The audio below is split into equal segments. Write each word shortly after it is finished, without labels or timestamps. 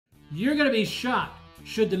You're going to be shocked.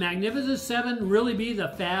 Should the Magnificent Seven really be the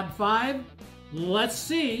Fab Five? Let's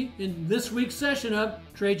see in this week's session of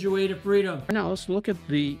Trade Your Way to Freedom. Now let's look at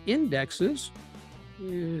the indexes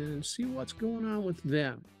and see what's going on with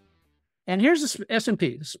them. And here's the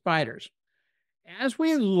S&P, the spiders. As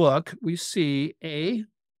we look, we see a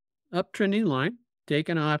uptrending line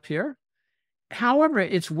taken off here. However,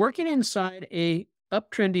 it's working inside a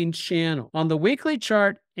uptrending channel. On the weekly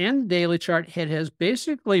chart and daily chart, it has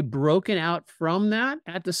basically broken out from that.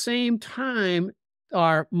 At the same time,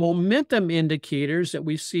 our momentum indicators that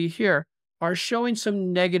we see here are showing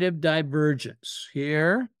some negative divergence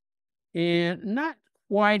here and not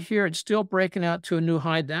quite here. It's still breaking out to a new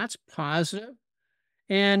high. That's positive.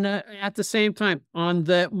 And at the same time, on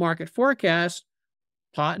the market forecast,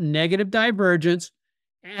 negative divergence.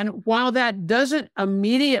 And while that doesn't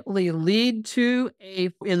immediately lead to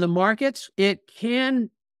in the markets, it can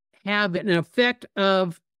have an effect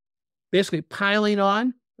of basically piling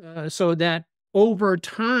on so that over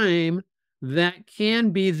time, that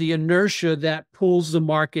can be the inertia that pulls the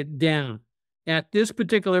market down. At this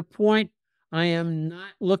particular point, I am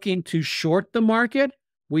not looking to short the market.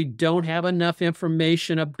 We don't have enough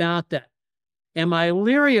information about that. Am I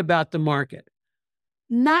leery about the market?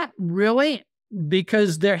 Not really,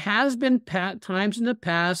 because there has been times in the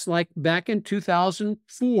past, like back in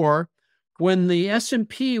 2004, when the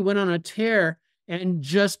S&P went on a tear and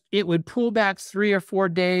it would pull back 3 or 4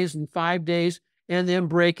 days and 5 days and then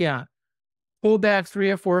break out. Pull back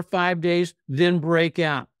 3 or 4 or 5 days, then break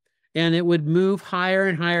out. And it would move higher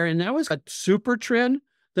and higher. And that was a super trend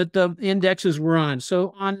that the indexes were on.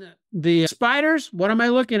 So on the spiders, what am I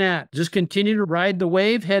looking at? Just continue to ride the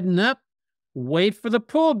wave heading up, wait for the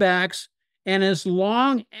pullbacks. And as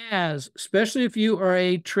long as, especially if you are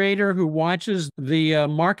a trader who watches the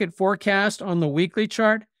market forecast on the weekly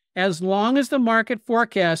chart, as long as the market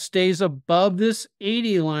forecast stays above this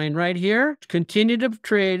 80 line right here, continue to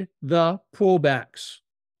trade the pullbacks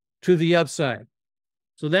to the upside.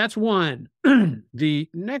 So that's one. The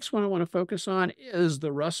next one I want to focus on is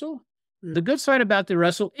the Russell. The good side about the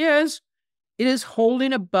Russell is it is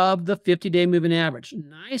holding above the 50-day moving average.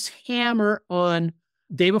 Nice hammer on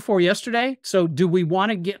day before yesterday. So do we want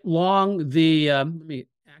to get long the, let me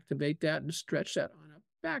activate that and stretch that on up,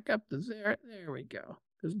 back up to there. There we go.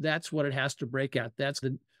 Because that's what it has to break out. That's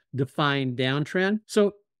the defined downtrend.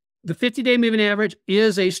 So the 50-day moving average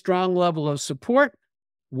is a strong level of support.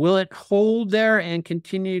 Will it hold there and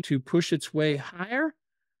continue to push its way higher?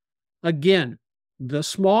 Again, the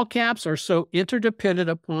small caps are so interdependent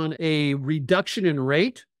upon a reduction in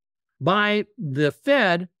rate by the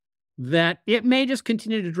Fed that it may just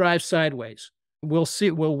continue to drive sideways. We'll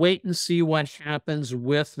see. We'll wait and see what happens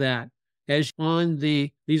with that.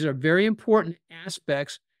 These are very important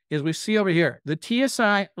aspects, as we see over here. The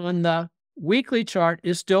TSI on the weekly chart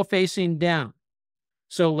is still facing down.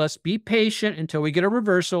 So let's be patient until we get a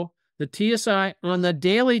reversal. The TSI on the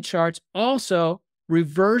daily charts also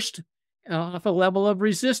reversed off a level of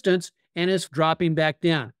resistance and is dropping back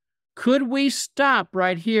down. Could we stop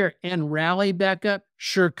right here and rally back up?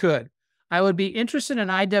 Sure could. I would be interested in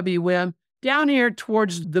IWM down here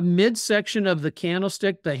towards the midsection of the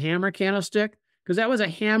candlestick, the hammer candlestick, because that was a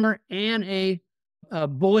hammer and a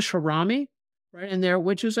bullish harami right in there,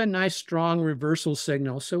 which is a nice strong reversal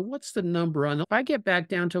signal. So what's the number on? If I get back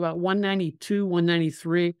down to about 192,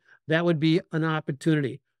 193, that would be an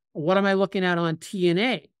opportunity. What am I looking at on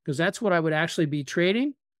TNA? Because that's what I would actually be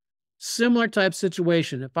trading. Similar type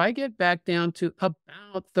situation. If I get back down to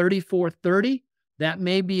about 34.30, that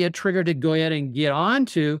may be a trigger to go ahead and get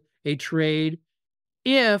onto a trade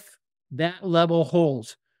if that level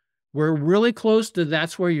holds. We're really close to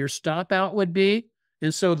that's where your stop out would be.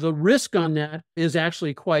 And so the risk on that is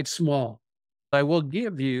actually quite small. I will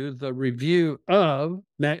give you the review of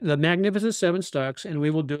the Magnificent Seven stocks, and we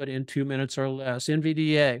will do it in 2 minutes or less.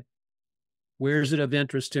 NVDA, where is it of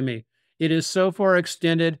interest to me? It is so far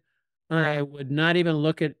extended, I would not even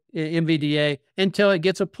look at NVDA until it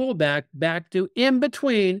gets a pullback back to in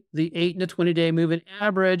between the 8 and the 20-day moving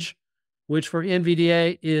average, which for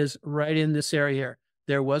NVDA is right in this area here.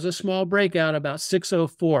 There was a small breakout about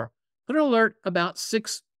 604. Put an alert about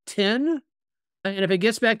 610. And if it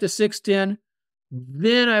gets back to 610,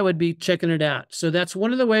 then I would be checking it out. So that's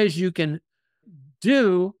one of the ways you can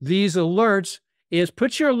do these alerts is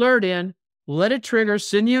put your alert in, let it trigger,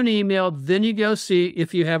 send you an email, then you go see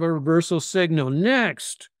if you have a reversal signal.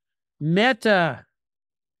 Next, Meta.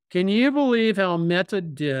 Can you believe how Meta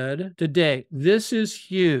did today? This is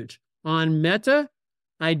huge. On Meta,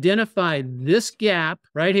 identify this gap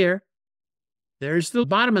right here. There's the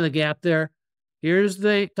bottom of the gap there. Here's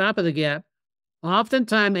the top of the gap.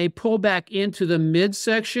 Oftentimes, a pullback into the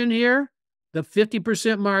midsection here, the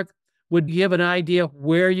 50% mark, would give an idea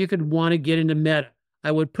where you could want to get into Meta.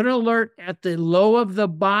 I would put an alert at the low of the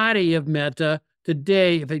body of Meta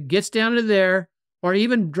today. If it gets down to there, or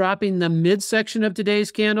even dropping the midsection of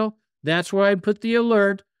today's candle, that's where I'd put the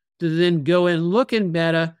alert to then go and look in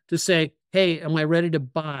Meta to say, hey, am I ready to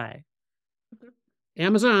buy?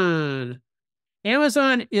 Amazon.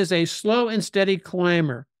 Amazon is a slow and steady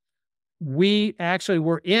climber. We actually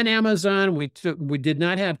were in Amazon. We did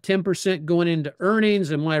not have 10% going into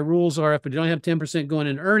earnings. And my rules are if we don't have 10% going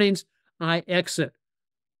into earnings, I exit.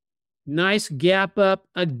 Nice gap up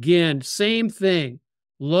again. Same thing.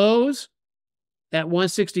 Lows at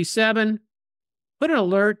 167. Put an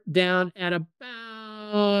alert down at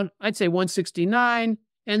about, I'd say 169.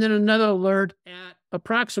 And then another alert at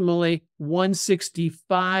approximately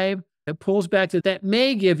 165. It pulls back to that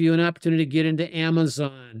may give you an opportunity to get into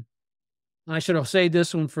Amazon. I should have saved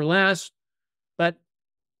this one for last, but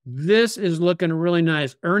this is looking really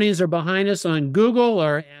nice. Earnings are behind us on Google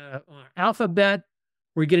or Alphabet.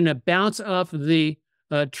 We're getting a bounce off the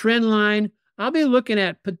trend line. I'll be looking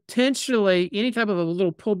at potentially any type of a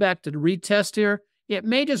little pullback to retest here. It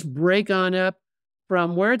may just break on up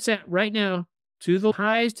from where it's at right now to the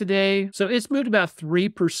highs today. So it's moved about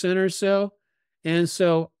 3% or so. And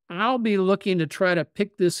so I'll be looking to try to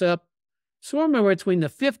pick this up somewhere between the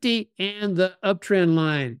 50 and the uptrend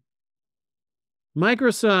line.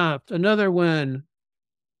 Microsoft, another one.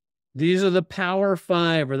 These are the Power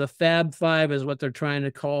 5 or the Fab 5 is what they're trying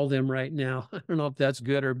to call them right now. I don't know if that's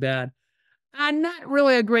good or bad. Not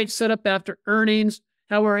really a great setup after earnings.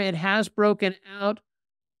 However, it has broken out.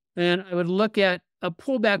 And I would look at a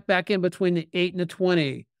pullback back in between the 8 and the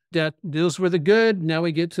 20. Those were the good. Now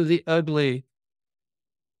we get to the ugly.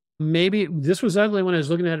 Maybe this was ugly when I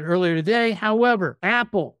was looking at it earlier today. However,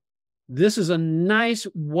 Apple, this is a nice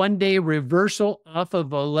one-day reversal off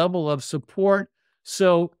of a level of support.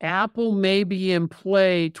 So Apple may be in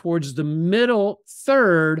play towards the middle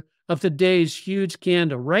third of today's huge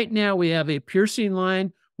candle. Right now, we have a piercing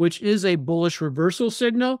line, which is a bullish reversal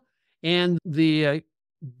signal. And the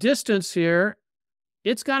distance here,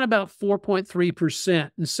 it's got about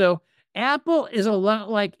 4.3%. And so Apple is a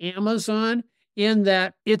lot like Amazon in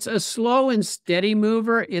that it's a slow and steady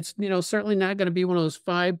mover. It's, certainly not going to be one of those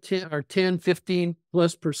 5, 10, or 10,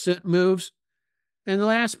 15+% moves. And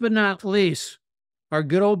last but not least, our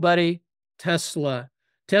good old buddy, Tesla.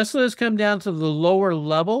 Tesla has come down to the lower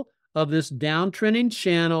level of this downtrending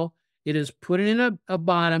channel. It is putting in a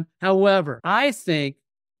bottom. However, I think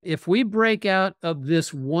if we break out of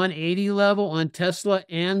this 180 level on Tesla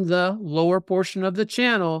and the lower portion of the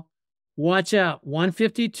channel, watch out,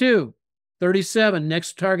 152.37,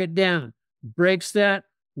 next target down. Breaks that.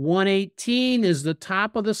 118 is the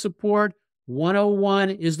top of the support.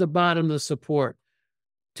 101 is the bottom of the support.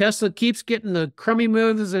 Tesla keeps getting the crummy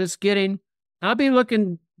moves that it's getting. I'll be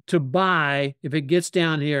looking to buy if it gets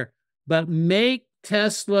down here, but make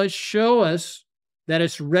Tesla show us that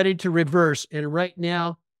it's ready to reverse. And right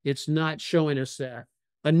now, it's not showing us that.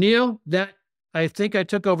 Anil, I think I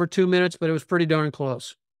took over 2 minutes, but it was pretty darn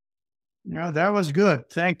close. Yeah, that was good.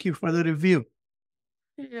 Thank you for the review.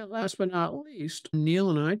 Yeah, last but not least,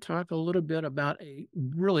 Neil and I talk a little bit about a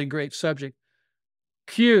really great subject,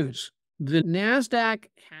 Qs. The NASDAQ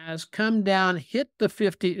has come down, hit the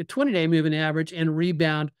 20-day moving average, and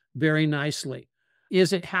rebound very nicely.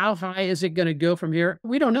 How high is it going to go from here?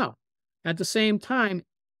 We don't know. At the same time,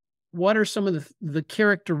 what are some of the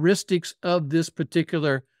characteristics of this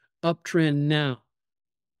particular uptrend now?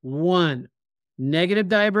 1, negative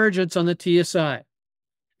divergence on the TSI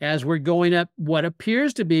as we're going up what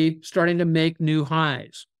appears to be starting to make new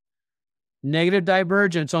highs. Negative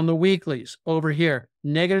divergence on the weeklies over here.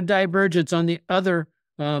 Negative divergence on the other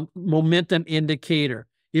momentum indicator.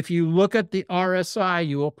 If you look at the RSI,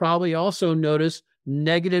 you will probably also notice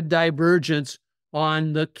negative divergence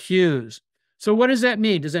on the Qs. So what does that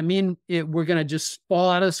mean? Does that mean we're going to just fall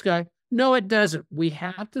out of the sky? No, it doesn't. We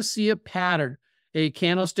have to see a pattern, a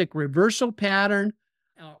candlestick reversal pattern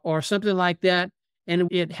or something like that.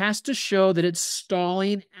 And it has to show that it's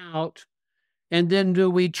stalling out. And then do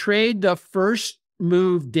we trade the first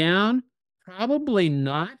move down? Probably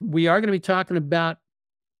not. We are going to be talking about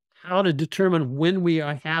how to determine when we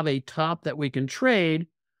have a top that we can trade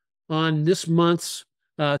on this month's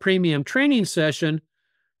premium training session,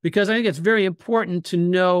 because I think it's very important to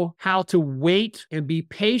know how to wait and be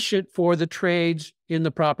patient for the trades in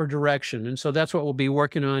the proper direction. And so that's what we'll be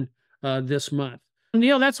working on this month.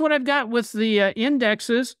 Neil, that's what I've got with the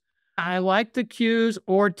indexes. I like the Qs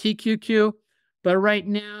or TQQ, but right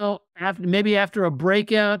now, maybe after a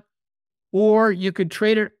breakout, or you could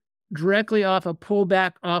trade it directly off a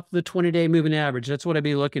pullback off the 20-day moving average. That's what I'd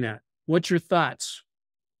be looking at. What's your thoughts?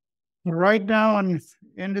 Right now on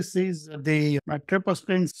indices, my triple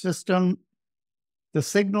screen system, the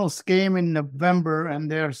signals came in November and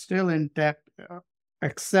they're still intact,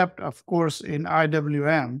 except of course in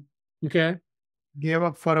IWM. Okay. Gave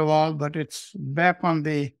up for a while, but it's back on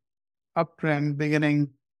the uptrend beginning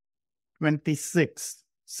 26th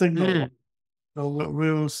signal. So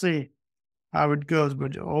we will see how it goes.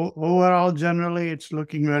 But overall, generally, it's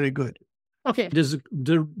looking very good. Okay. Is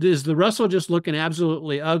the Russell just looking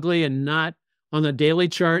absolutely ugly and not on the daily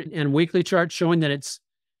chart and weekly chart showing that it's,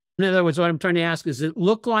 in other words, what I'm trying to ask is, it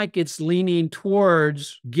look like it's leaning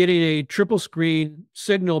towards getting a triple screen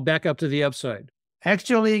signal back up to the upside?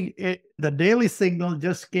 Actually, the daily signal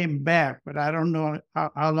just came back, but I don't know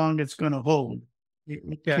how long it's going to hold.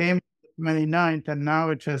 It came 29th and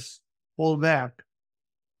now it has pulled back,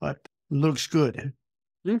 but looks good.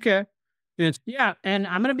 Okay. Yeah, and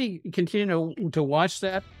I'm going to be continuing to watch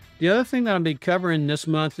that. The other thing that I'll be covering this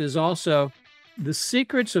month is also the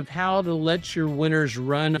secrets of how to let your winners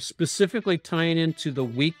run, specifically tying into the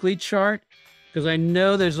weekly chart, because I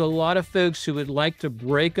know there's a lot of folks who would like to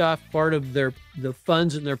break off part of the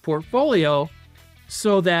funds in their portfolio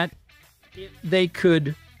so that they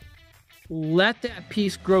could let that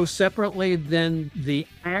piece grow separately than the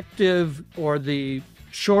active or the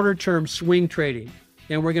shorter term swing trading.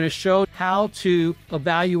 And we're going to show how to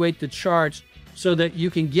evaluate the charts so that you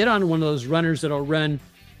can get on one of those runners that'll run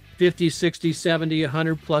 50, 60, 70,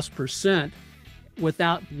 100+%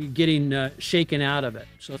 without getting shaken out of it.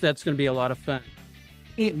 So that's going to be a lot of fun.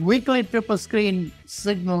 Weekly triple screen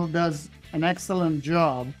signal does an excellent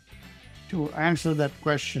job to answer that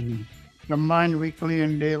question. Combined weekly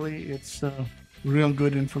and daily, it's real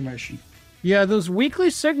good information. Yeah, those weekly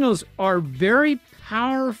signals are very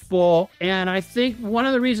powerful. And I think one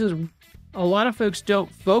of the reasons a lot of folks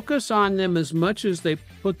don't focus on them as much as they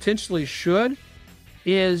potentially should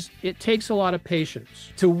is it takes a lot of patience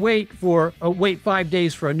to wait 5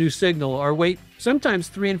 days for a new signal, or wait sometimes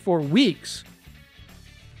 3 and 4 weeks.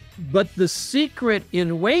 But the secret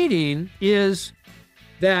in waiting is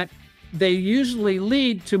that they usually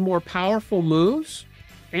lead to more powerful moves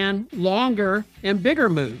and longer and bigger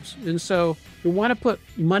moves. And so if you want to put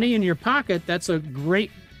money in your pocket, that's a great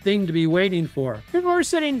thing to be waiting for. We're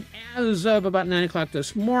sitting as of about 9 o'clock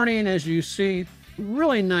this morning. As you see,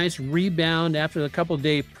 really nice rebound after the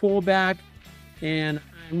couple-day pullback, and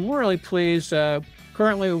I'm really pleased.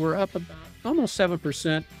 Currently, we're up about almost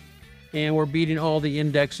 7%, and we're beating all the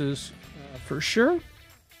indexes for sure.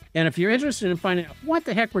 And if you're interested in finding out what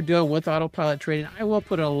the heck we're doing with AutoPilot Trading, I will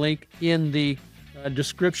put a link in the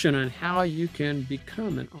description on how you can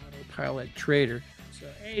become an AutoPilot trader. So,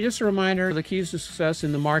 hey, just a reminder, the keys to success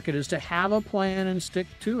in the market is to have a plan and stick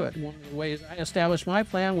to it. One of the ways I established my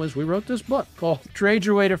plan was we wrote this book called Trade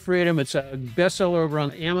Your Way to Freedom. It's a bestseller over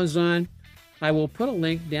on Amazon. I will put a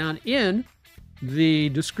link down in the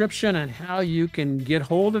description on how you can get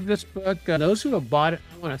hold of this book. Those who have bought it,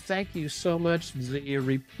 I want to thank you so much. The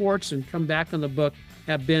reports and come back on the book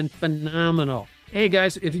have been phenomenal. Hey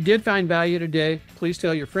guys, if you did find value today, please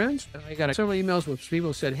tell your friends. I got several emails with people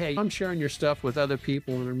who said, hey, I'm sharing your stuff with other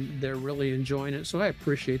people and they're really enjoying it. So I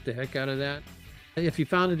appreciate the heck out of that. If you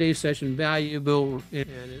found today's session valuable and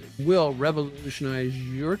it will revolutionize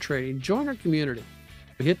your trading, join our community.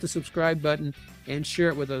 Hit the subscribe button and share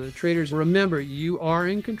it with other traders. Remember, you are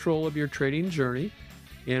in control of your trading journey,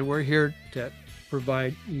 and we're here to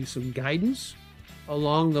provide you some guidance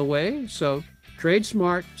along the way. So trade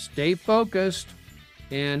smart, stay focused,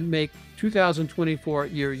 and make 2024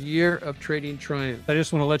 your year of trading triumph. I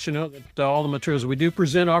just want to let you know that all the materials we do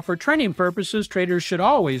present are for training purposes. Traders should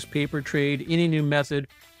always paper trade any new method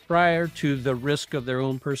prior to the risk of their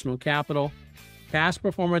own personal capital. Past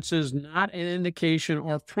performance is not an indication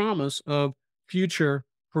or promise of future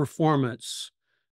performance.